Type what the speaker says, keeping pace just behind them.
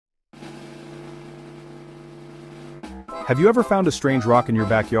Have you ever found a strange rock in your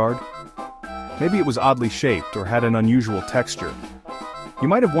backyard? Maybe it was oddly shaped or had an unusual texture. You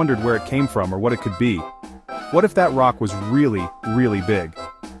might have wondered where it came from or what it could be. What if that rock was really, really big?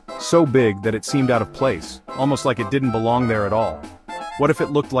 So big that it seemed out of place, almost like it didn't belong there at all. What if it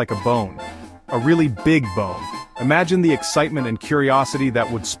looked like a bone? A really big bone. Imagine the excitement and curiosity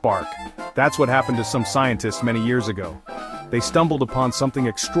that would spark. That's what happened to some scientists many years ago. They stumbled upon something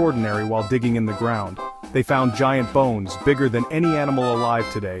extraordinary while digging in the ground. They found giant bones, bigger than any animal alive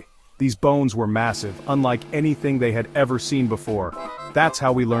today. These bones were massive, unlike anything they had ever seen before. That's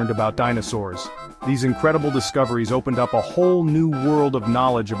how we learned about dinosaurs. These incredible discoveries opened up a whole new world of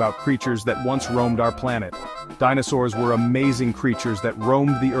knowledge about creatures that once roamed our planet. Dinosaurs were amazing creatures that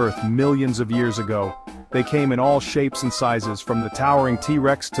roamed the Earth millions of years ago. They came in all shapes and sizes, from the towering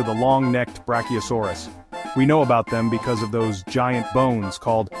T-Rex to the long-necked Brachiosaurus. We know about them because of those giant bones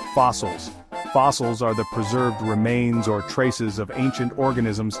called fossils. Fossils are the preserved remains or traces of ancient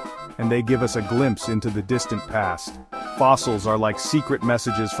organisms, and they give us a glimpse into the distant past. Fossils are like secret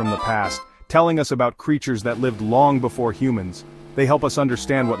messages from the past, telling us about creatures that lived long before humans. They help us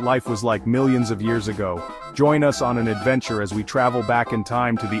understand what life was like millions of years ago. Join us on an adventure as we travel back in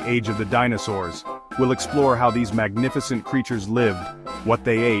time to the age of the dinosaurs. We'll explore how these magnificent creatures lived, what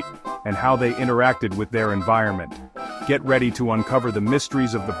they ate, and how they interacted with their environment. Get ready to uncover the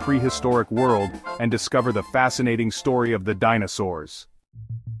mysteries of the prehistoric world and discover the fascinating story of the dinosaurs.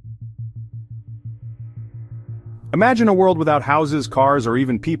 Imagine a world without houses, cars, or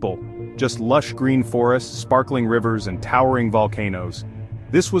even people. Just lush green forests, sparkling rivers, and towering volcanoes.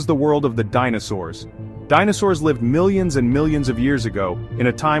 This was the world of the dinosaurs. Dinosaurs lived millions and millions of years ago, in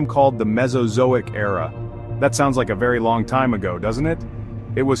a time called the Mesozoic era. That sounds like a very long time ago, doesn't it?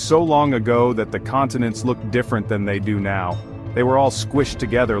 It was so long ago that the continents looked different than they do now. They were all squished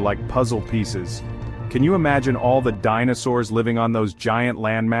together like puzzle pieces. Can you imagine all the dinosaurs living on those giant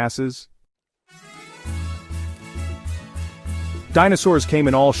land masses? Dinosaurs came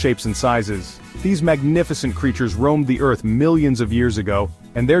in all shapes and sizes. These magnificent creatures roamed the Earth millions of years ago,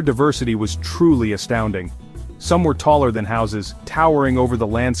 and their diversity was truly astounding. Some were taller than houses, towering over the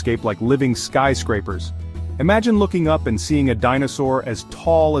landscape like living skyscrapers. Imagine looking up and seeing a dinosaur as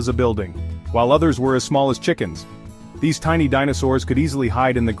tall as a building, while others were as small as chickens. These tiny dinosaurs could easily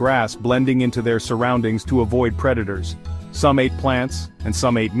hide in the grass, blending into their surroundings to avoid predators. Some ate plants, and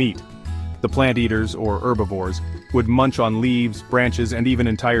some ate meat. The plant eaters, or herbivores, would munch on leaves, branches, and even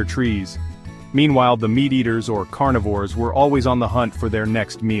entire trees. Meanwhile, the meat eaters, or carnivores, were always on the hunt for their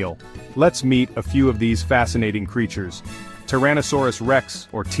next meal. Let's meet a few of these fascinating creatures. Tyrannosaurus rex,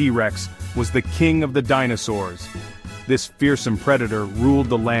 or T-Rex, was the king of the dinosaurs. This fearsome predator ruled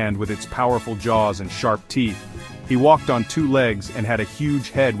the land with its powerful jaws and sharp teeth. He walked on two legs and had a huge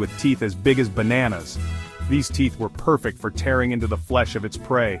head with teeth as big as bananas. These teeth were perfect for tearing into the flesh of its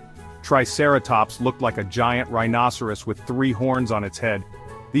prey. Triceratops looked like a giant rhinoceros with 3 horns on its head.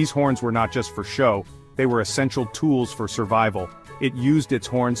 These horns were not just for show, they were essential tools for survival. It used its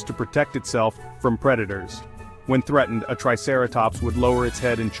horns to protect itself from predators. When threatened, a Triceratops would lower its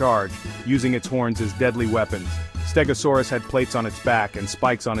head and charge, using its horns as deadly weapons. Stegosaurus had plates on its back and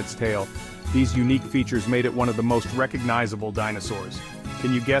spikes on its tail. These unique features made it one of the most recognizable dinosaurs.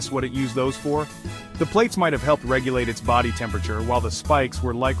 Can you guess what it used those for? The plates might have helped regulate its body temperature, while the spikes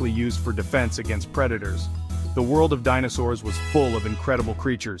were likely used for defense against predators. The world of dinosaurs was full of incredible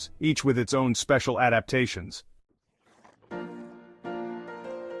creatures, each with its own special adaptations.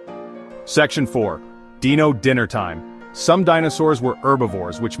 Section 4. Dino Dinnertime. Some dinosaurs were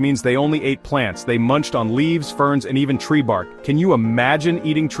herbivores, which means they only ate plants. They munched on leaves, ferns, and even tree bark. Can you imagine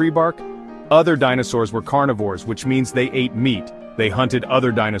eating tree bark? Other dinosaurs were carnivores, which means they ate meat. They hunted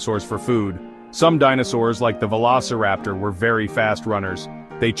other dinosaurs for food. Some dinosaurs, like the velociraptor, were very fast runners.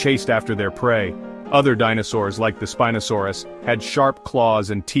 They chased after their prey. Other dinosaurs, like the Spinosaurus, had sharp claws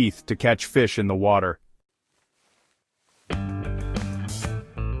and teeth to catch fish in the water.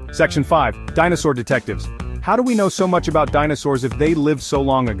 Section 5. Dinosaur Detectives. How do we know so much about dinosaurs if they lived so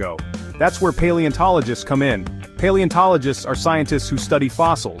long ago? That's where paleontologists come in. Paleontologists are scientists who study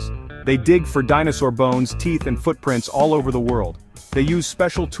fossils. They dig for dinosaur bones, teeth, and footprints all over the world. They use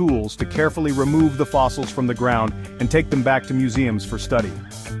special tools to carefully remove the fossils from the ground and take them back to museums for study.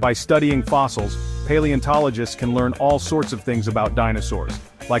 By studying fossils, paleontologists can learn all sorts of things about dinosaurs,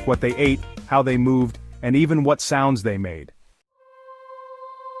 like what they ate, how they moved, and even what sounds they made.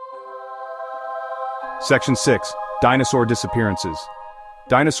 Section 6. Dinosaur Disappearances.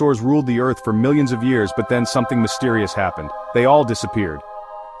 Dinosaurs ruled the Earth for millions of years, but then something mysterious happened. They all disappeared.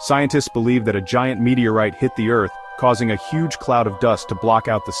 Scientists believe that a giant meteorite hit the Earth, causing a huge cloud of dust to block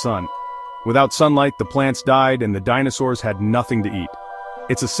out the sun. Without sunlight, the plants died and the dinosaurs had nothing to eat.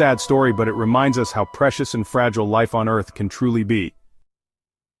 It's a sad story, but it reminds us how precious and fragile life on Earth can truly be.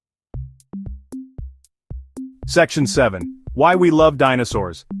 Section 7. Why we love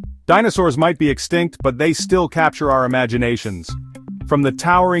dinosaurs. Dinosaurs might be extinct, but they still capture our imaginations. From the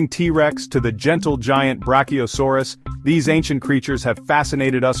towering T-Rex to the gentle giant Brachiosaurus, these ancient creatures have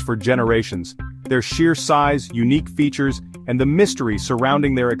fascinated us for generations. Their sheer size, unique features, and the mystery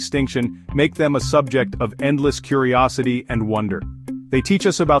surrounding their extinction make them a subject of endless curiosity and wonder. They teach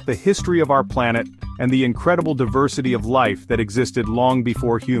us about the history of our planet and the incredible diversity of life that existed long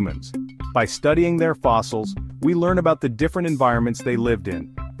before humans. By studying their fossils, we learn about the different environments they lived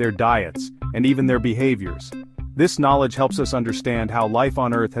in, their diets, and even their behaviors. This knowledge helps us understand how life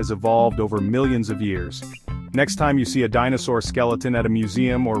on Earth has evolved over millions of years. Next time you see a dinosaur skeleton at a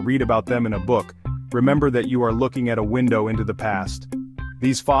museum or read about them in a book, remember that you are looking at a window into the past.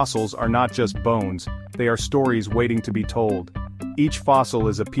 These fossils are not just bones, they are stories waiting to be told. Each fossil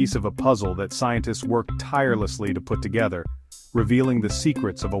is a piece of a puzzle that scientists work tirelessly to put together, revealing the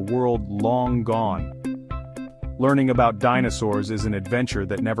secrets of a world long gone. Learning about dinosaurs is an adventure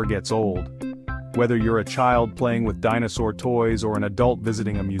that never gets old. Whether you're a child playing with dinosaur toys or an adult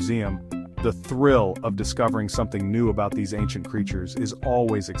visiting a museum, the thrill of discovering something new about these ancient creatures is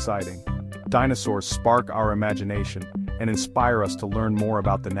always exciting. Dinosaurs spark our imagination and inspire us to learn more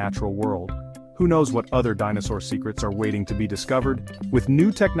about the natural world. Who knows what other dinosaur secrets are waiting to be discovered? With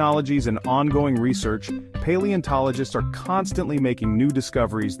new technologies and ongoing research, paleontologists are constantly making new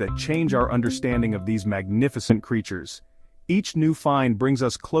discoveries that change our understanding of these magnificent creatures. Each new find brings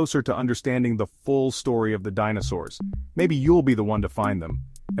us closer to understanding the full story of the dinosaurs. Maybe you'll be the one to find them.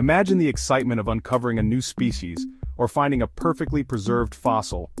 Imagine the excitement of uncovering a new species, or finding a perfectly preserved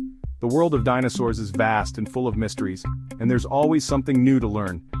fossil. The world of dinosaurs is vast and full of mysteries, and there's always something new to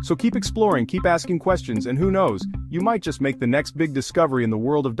learn. So keep exploring, keep asking questions, and who knows, you might just make the next big discovery in the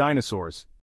world of dinosaurs.